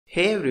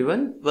Hey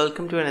everyone,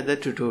 welcome to another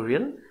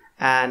tutorial,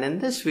 and in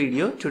this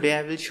video today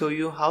I will show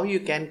you how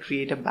you can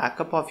create a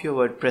backup of your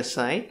WordPress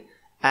site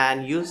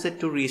and use it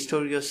to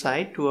restore your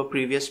site to a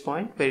previous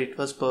point where it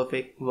was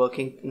perfect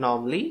working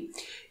normally.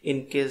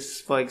 In case,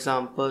 for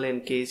example,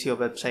 in case your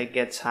website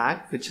gets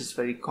hacked, which is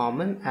very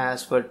common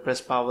as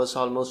WordPress powers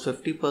almost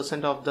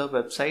 50% of the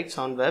websites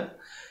on web.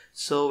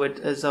 So it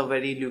is a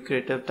very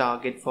lucrative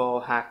target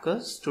for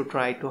hackers to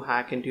try to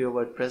hack into your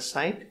WordPress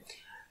site.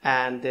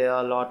 And there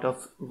are a lot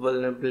of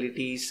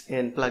vulnerabilities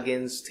in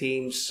plugins,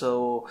 themes,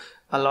 so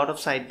a lot of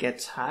site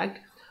gets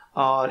hacked.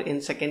 Or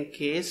in second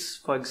case,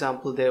 for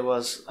example, there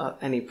was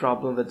any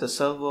problem with the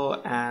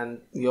server and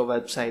your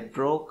website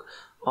broke,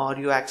 or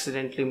you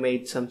accidentally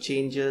made some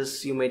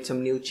changes, you made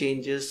some new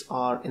changes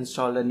or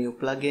installed a new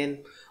plugin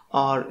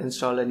or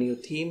install a new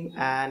theme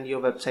and your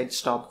website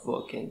stopped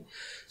working.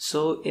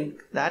 So in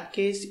that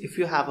case, if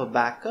you have a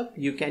backup,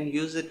 you can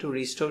use it to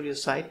restore your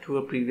site to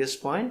a previous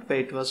point where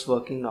it was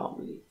working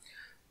normally.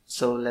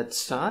 So let's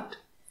start.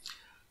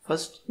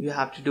 First you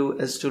have to do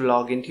is to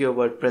log into your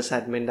WordPress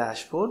admin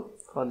dashboard.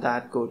 For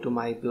that, go to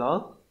my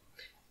blog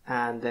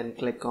and then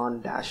click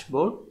on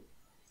dashboard,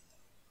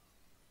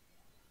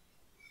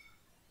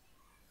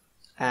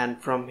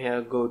 and from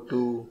here go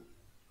to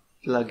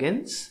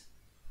plugins,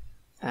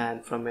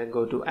 and from here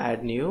go to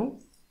add new,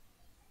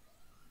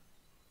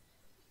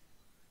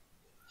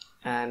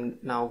 and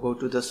now go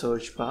to the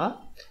search bar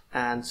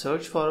and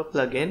search for a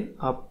plugin,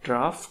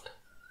 Updraft.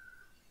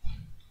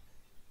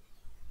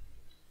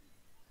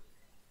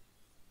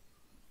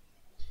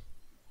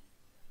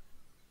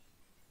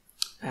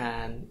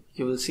 And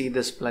you will see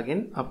this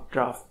plugin,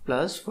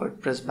 updraftplus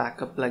WordPress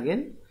backup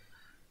plugin.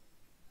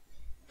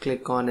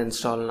 Click on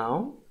install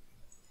now,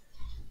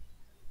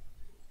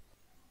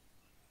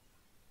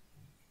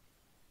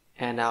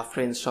 and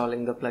after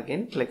installing the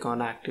plugin, click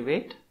on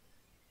activate.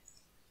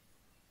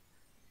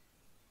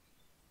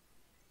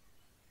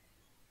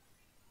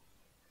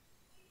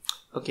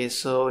 Okay,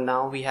 so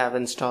now we have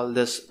installed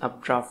this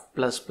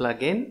updraftplus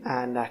plugin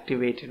and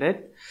activated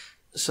it.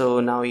 So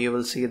now you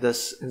will see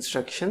this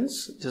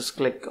instructions. Just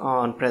click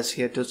on press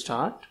here to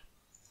start.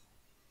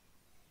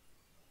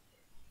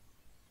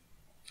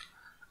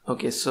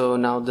 Okay, so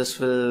now this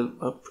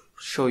will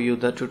show you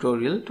the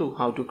tutorial to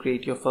how to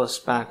create your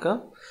first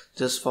backup.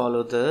 Just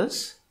follow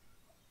this.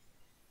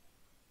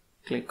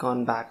 Click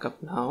on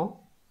backup now.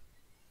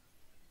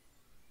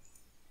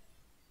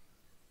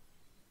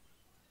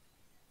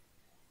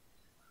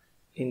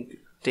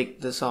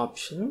 Take this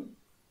option.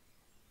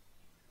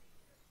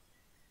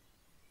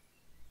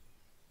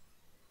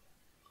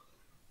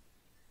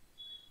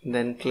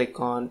 Then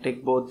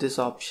take both this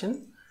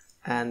option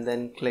and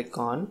then click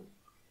on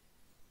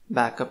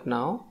backup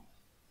now.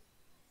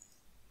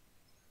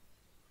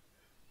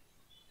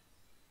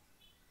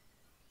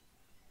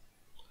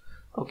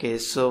 Okay,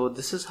 so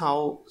this is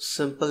how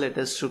simple it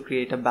is to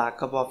create a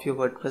backup of your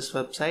WordPress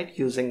website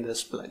using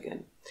this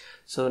plugin.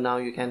 So now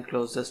you can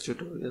close this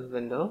tutorial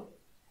window,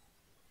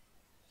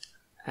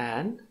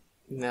 and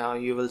now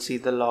you will see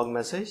the log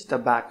message. The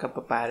backup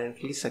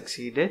apparently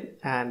succeeded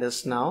and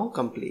is now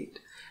complete.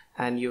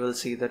 And you will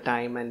see the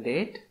time and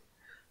date.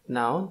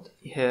 Now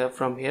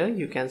from here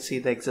you can see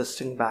the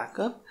existing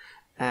backup.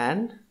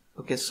 And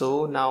okay,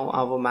 so now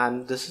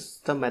this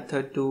is the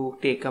method to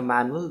take a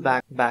manual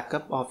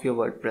backup of your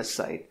WordPress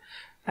site.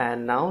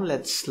 And now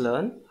let's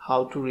learn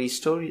how to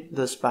restore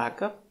this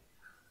backup.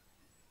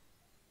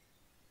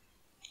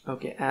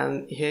 Okay,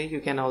 and here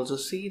you can also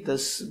see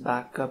this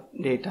backup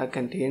data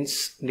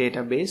contains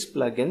database,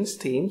 plugins,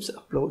 themes,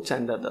 uploads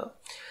and other.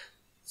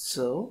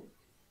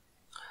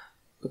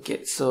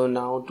 Okay, so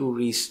now to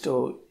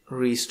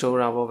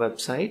restore our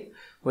website,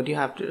 what you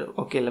have to,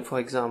 okay, for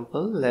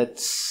example,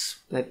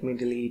 let me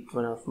delete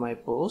one of my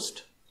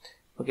posts.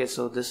 Okay,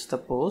 so this is the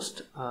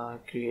post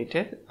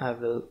created. I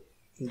will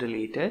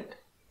delete it.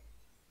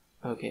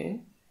 Okay,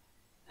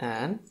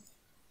 and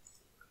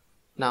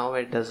now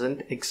it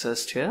doesn't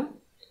exist here.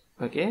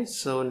 Okay,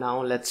 so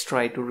now let's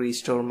try to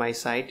restore my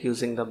site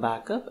using the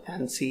backup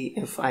and see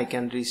if I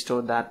can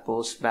restore that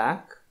post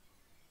back.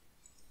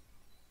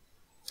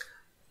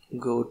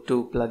 Go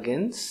to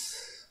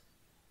plugins,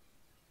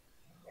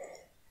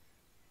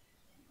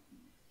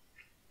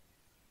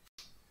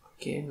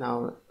 okay,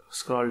 now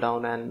scroll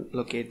down and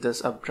locate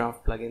this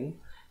updraft plugin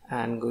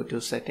and go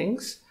to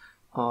settings,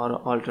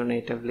 or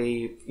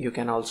alternatively you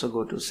can also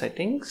go to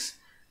settings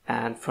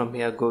and from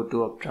here go to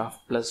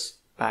updraftplus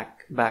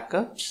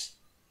backups.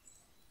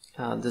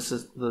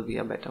 This will be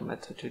a better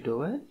method to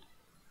do it.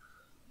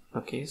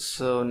 Okay,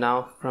 so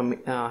now from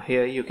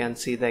here you can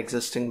see the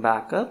existing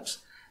backups,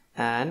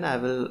 and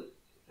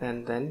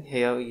then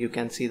here you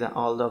can see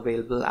all the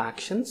available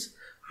actions: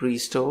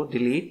 restore,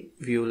 delete,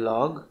 view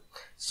log.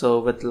 So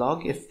with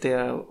log, if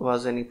there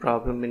was any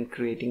problem in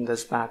creating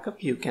this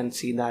backup, you can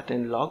see that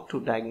in log to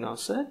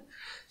diagnose it.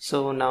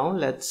 So now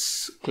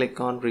let's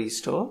click on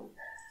restore,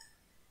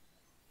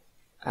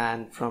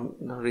 and from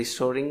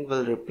restoring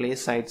will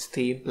replace sites,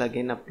 theme,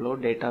 plugin,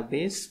 upload,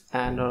 database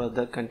and or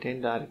other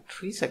content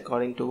directories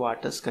according to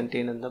what is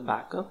contained in the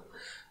backup.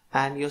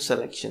 and your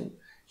selection.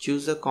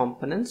 Choose the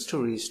components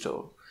to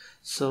restore.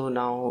 So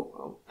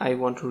now I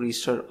want to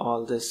restore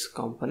all these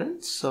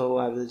components, so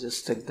I will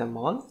just tick them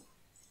all.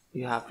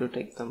 You have to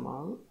tick them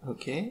all,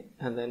 okay,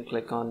 and then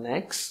click on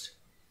next,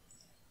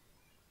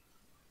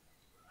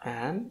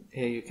 and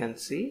here you can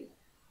see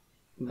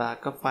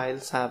backup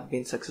files have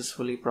been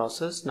successfully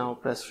processed. Now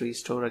press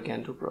restore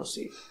again to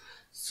proceed.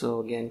 So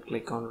again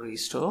click on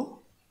restore,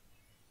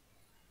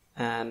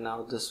 and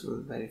now this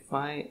will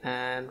verify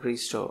and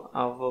restore.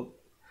 Our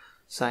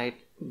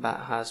site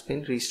has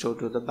been restored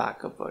to the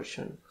backup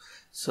version.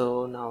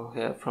 So now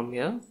here, from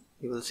here,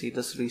 you will see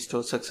this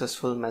restore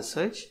successful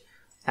message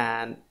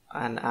and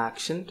an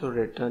action to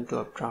return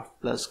to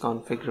updraftplus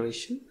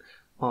configuration,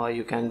 or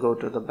you can go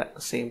to the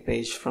same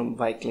page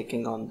by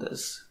clicking on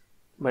this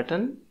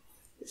button.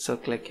 So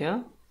click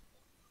here,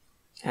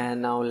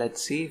 and now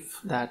let's see if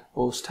that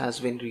post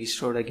has been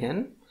restored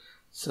again.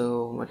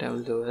 So what I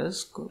will do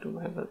is go to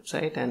my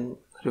website and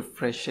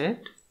refresh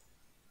it.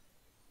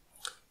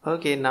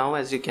 Okay, now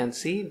as you can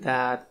see,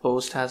 that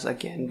post has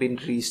again been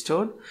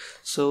restored.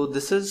 So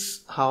this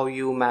is how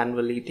you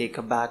manually take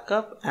a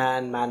backup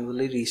and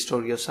manually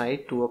restore your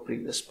site to a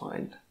previous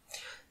point.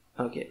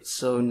 Okay,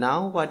 so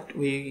now what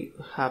we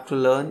have to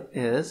learn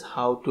is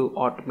how to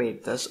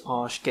automate this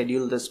or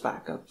schedule this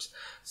backups.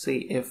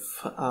 See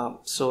if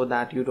so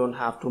that you don't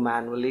have to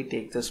manually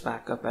take this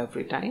backup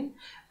every time,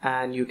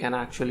 and you can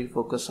actually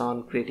focus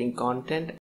on creating content